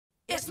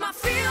It's my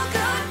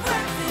feel-good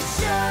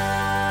breakfast show.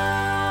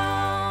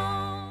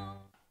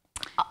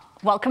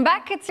 Welcome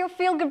back. It's your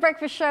Feel Good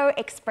Breakfast Show,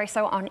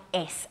 Espresso on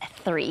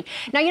S3.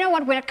 Now, you know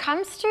what? When it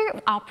comes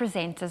to our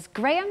presenters,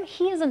 Graeme,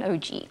 he is an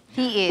OG.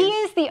 He is. He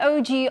is the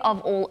OG of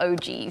all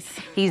OGs.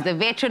 He's the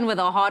veteran with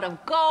a heart of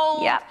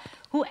gold. Yep.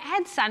 Who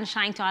adds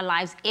sunshine to our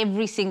lives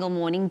every single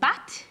morning.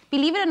 But,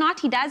 believe it or not,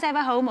 he does have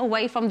a home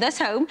away from this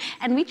home,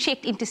 and we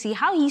checked in to see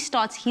how he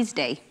starts his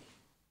day.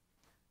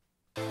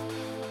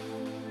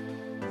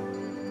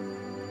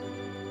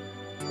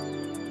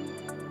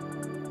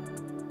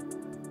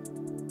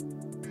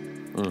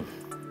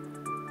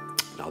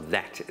 Now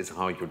that is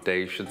how your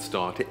day should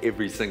start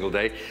every single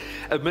day.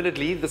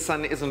 Admittedly, the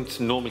sun isn't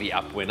normally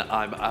up when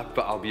I'm up.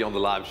 I'll be on the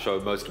live show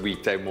most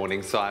weekday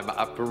mornings, so I'm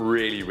up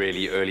really,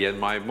 really early, and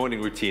my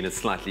morning routine is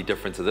slightly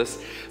different to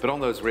this. But on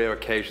those rare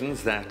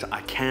occasions that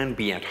I can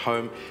be at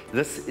home,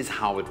 this is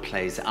how it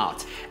plays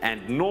out.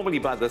 And normally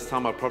by this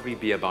time, I'll probably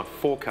be about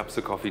 4 cups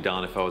of coffee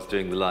down if I was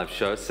doing the live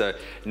show. So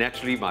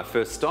naturally, my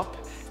first stop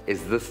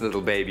is this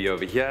little baby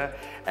over here,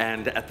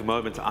 and at the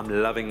moment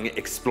I'm loving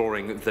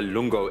exploring the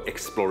Lungo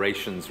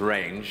Explorations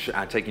range,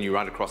 taking you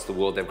right across the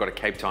world. They've got a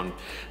Cape Town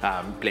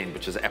blend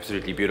which is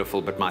absolutely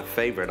beautiful, but my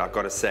favorite, I've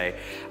got to say,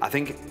 I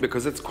think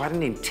because it's quite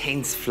an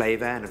intense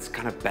flavor and it's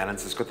kind of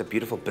balanced, it's got the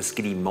beautiful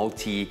biscuity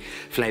malty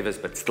flavors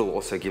but still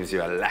also gives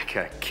you a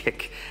lacquer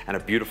kick and a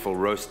beautiful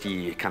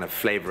roasty kind of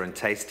flavor and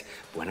taste.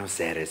 Buenos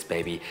Aires,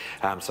 baby.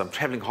 So I'm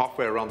traveling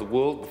halfway around the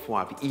world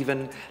before I've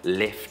even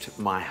left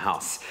my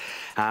house.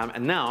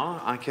 And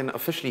now I can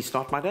officially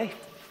start my day.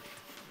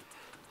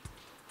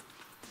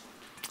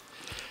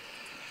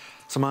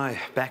 So my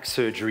back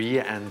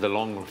surgery and the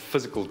long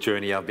physical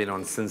journey I've been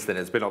on since then,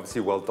 it's been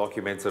obviously well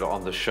documented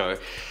on the show.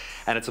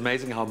 And it's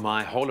amazing how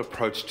my whole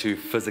approach to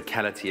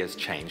physicality has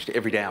changed.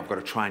 Every day I've got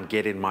to try and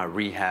get in my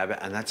rehab,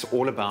 and that's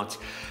all about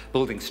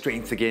building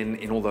strength again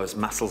in all those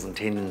muscles and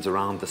tendons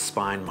around the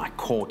spine, my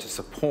core, to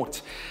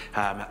support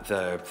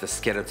the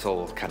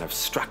skeletal kind of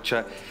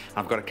structure.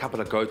 I've got a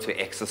couple of go-to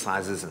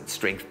exercises and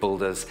strength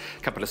builders,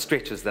 a couple of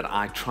stretches that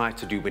I try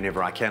to do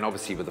whenever I can.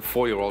 Obviously with a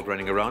 4-year-old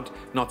running around,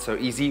 not so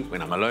easy.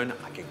 When I'm alone,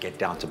 I can get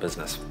down to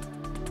business.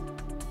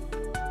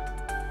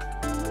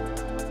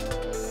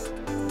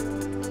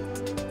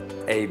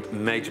 A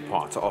major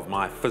part of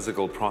my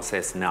physical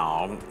process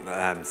now,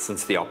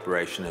 since the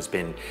operation, has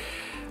been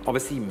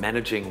obviously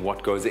managing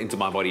what goes into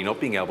my body, not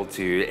being able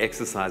to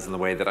exercise in the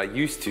way that I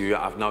used to.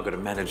 I've now got to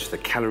manage the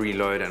calorie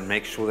load and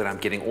make sure that I'm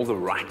getting all the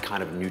right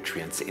kind of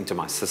nutrients into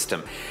my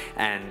system.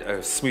 And a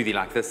smoothie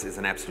like this is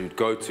an absolute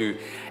go-to.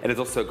 And it's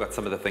also got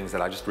some of the things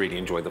that I just really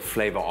enjoy the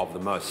flavor of the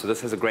most. So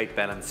this has a great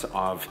balance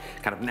of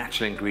kind of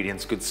natural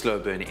ingredients, good slow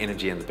burn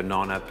energy in the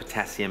banana,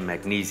 potassium,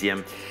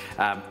 magnesium.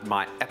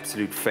 My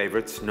absolute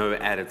favorite, no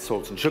added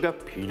salt and sugar,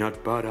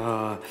 peanut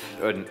butter,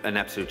 an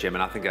absolute gem.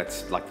 And I think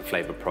that's like the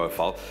flavor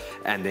profile.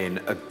 And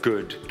then a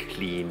good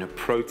clean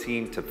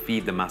protein to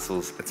feed the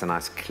muscles. It's a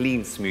nice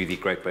clean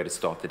smoothie, great way to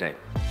start the day.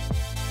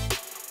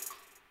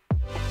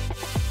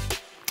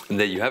 And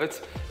there you have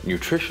it,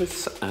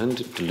 nutritious and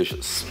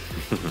delicious.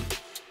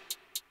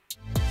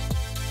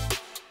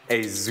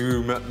 A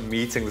Zoom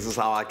meeting. This is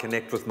how I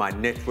connect with my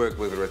network,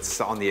 whether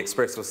it's on the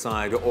Espresso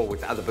side or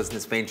with other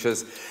business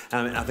ventures.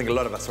 And I think a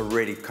lot of us are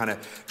really kind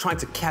of trying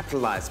to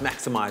capitalize,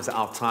 maximize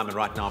our time. And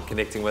right now I'm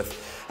connecting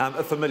with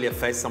a familiar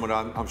face, someone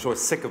I'm sure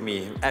is sick of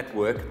me at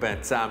work,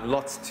 but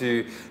lots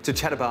to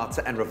chat about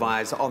and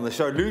revise on the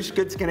show. Lush,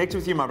 good to connect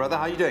with you, my brother.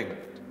 How are you doing?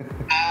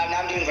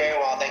 I'm doing very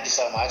well, thank you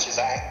so much. It's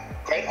a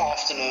great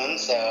afternoon,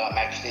 so I'm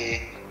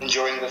actually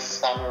enjoying the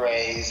sun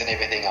rays and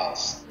everything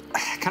else.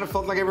 I kind of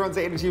felt like everyone's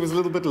energy was a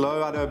little bit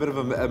low. I know a bit of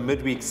a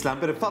midweek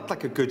slump, but it felt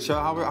like a good show.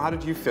 How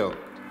did you feel?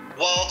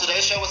 Well,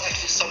 today's show was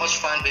actually so much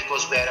fun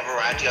because we had a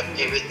variety of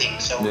everything.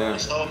 So we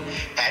also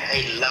had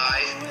a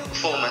live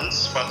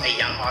performance from a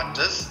young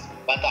artist,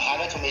 but the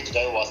highlight for me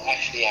today was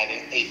actually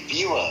having a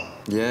viewer,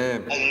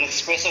 an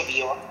Espresso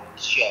viewer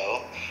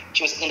show.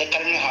 She was in the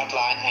culinary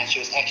hotline and she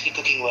was actually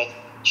cooking with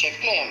Chef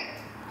Graeme.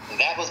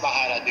 That was my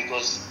highlight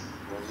because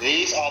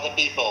these are the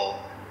people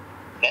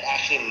that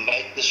actually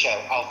make the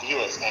show, our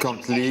viewers. And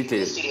completely.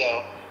 In the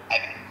studio,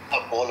 having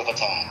a ball of a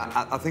time.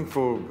 I think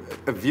for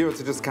a viewer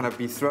to just kind of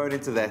be thrown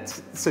into that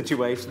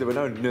situation, there were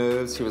no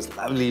nerves. She was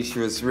lovely. She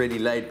was really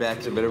laid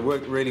back, but it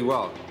worked really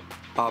well.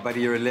 Oh,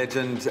 buddy, you're a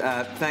legend.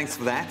 Thanks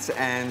for that,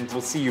 and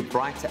we'll see you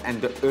bright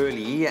and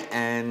early.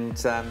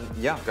 And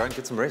yeah, go and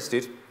get some rest,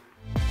 dude.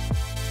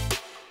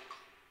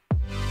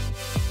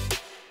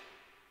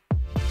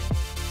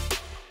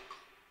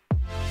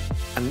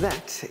 And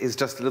that is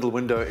just a little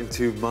window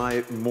into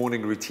my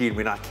morning routine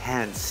when I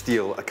can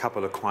steal a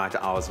couple of quiet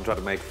hours and try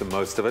to make the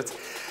most of it.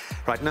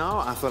 Right now,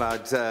 I thought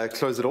I'd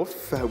close it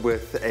off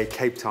with a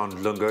Cape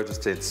Town lungo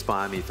just to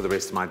inspire me for the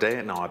rest of my day.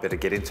 And now I better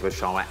get into a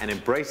shower and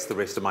embrace the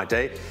rest of my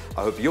day.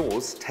 I hope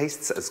yours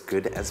tastes as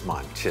good as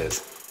mine.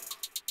 Cheers.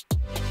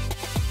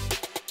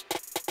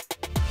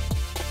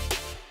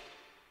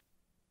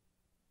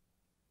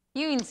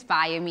 You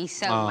inspire me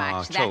so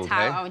much. That's how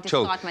I want to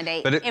start my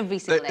day every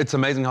single day. It's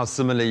amazing how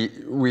similarly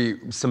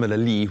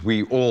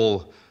we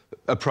all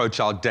approach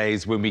our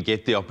days when we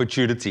get the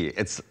opportunity.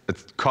 It's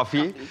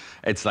coffee.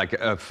 It's like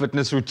a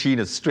fitness routine,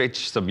 a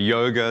stretch, some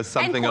yoga,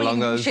 something along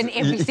those. And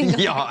every single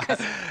day.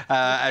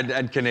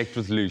 And connect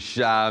with Lush.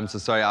 So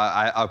sorry,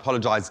 I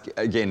apologize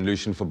again,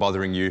 Lucian, for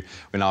bothering you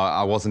when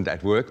I wasn't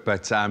at work.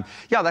 But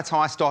yeah, that's how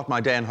I start my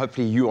day, and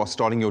hopefully you are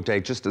starting your day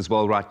just as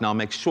well right now.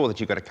 Make sure that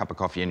you've got a cup of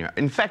coffee in your...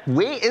 In fact,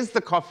 where is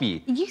the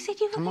coffee? You said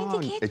you were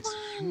going to get It's...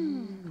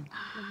 one.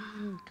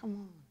 Come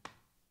on.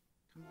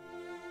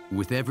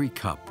 With every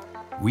cup,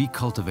 we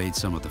cultivate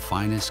some of the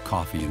finest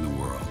coffee in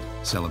the world,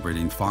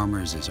 celebrating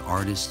farmers as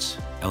artists,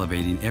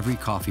 elevating every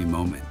coffee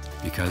moment,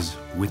 because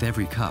with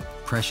every cup,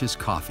 precious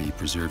coffee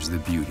preserves the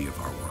beauty of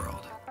our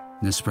world.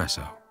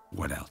 Nespresso,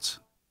 what else?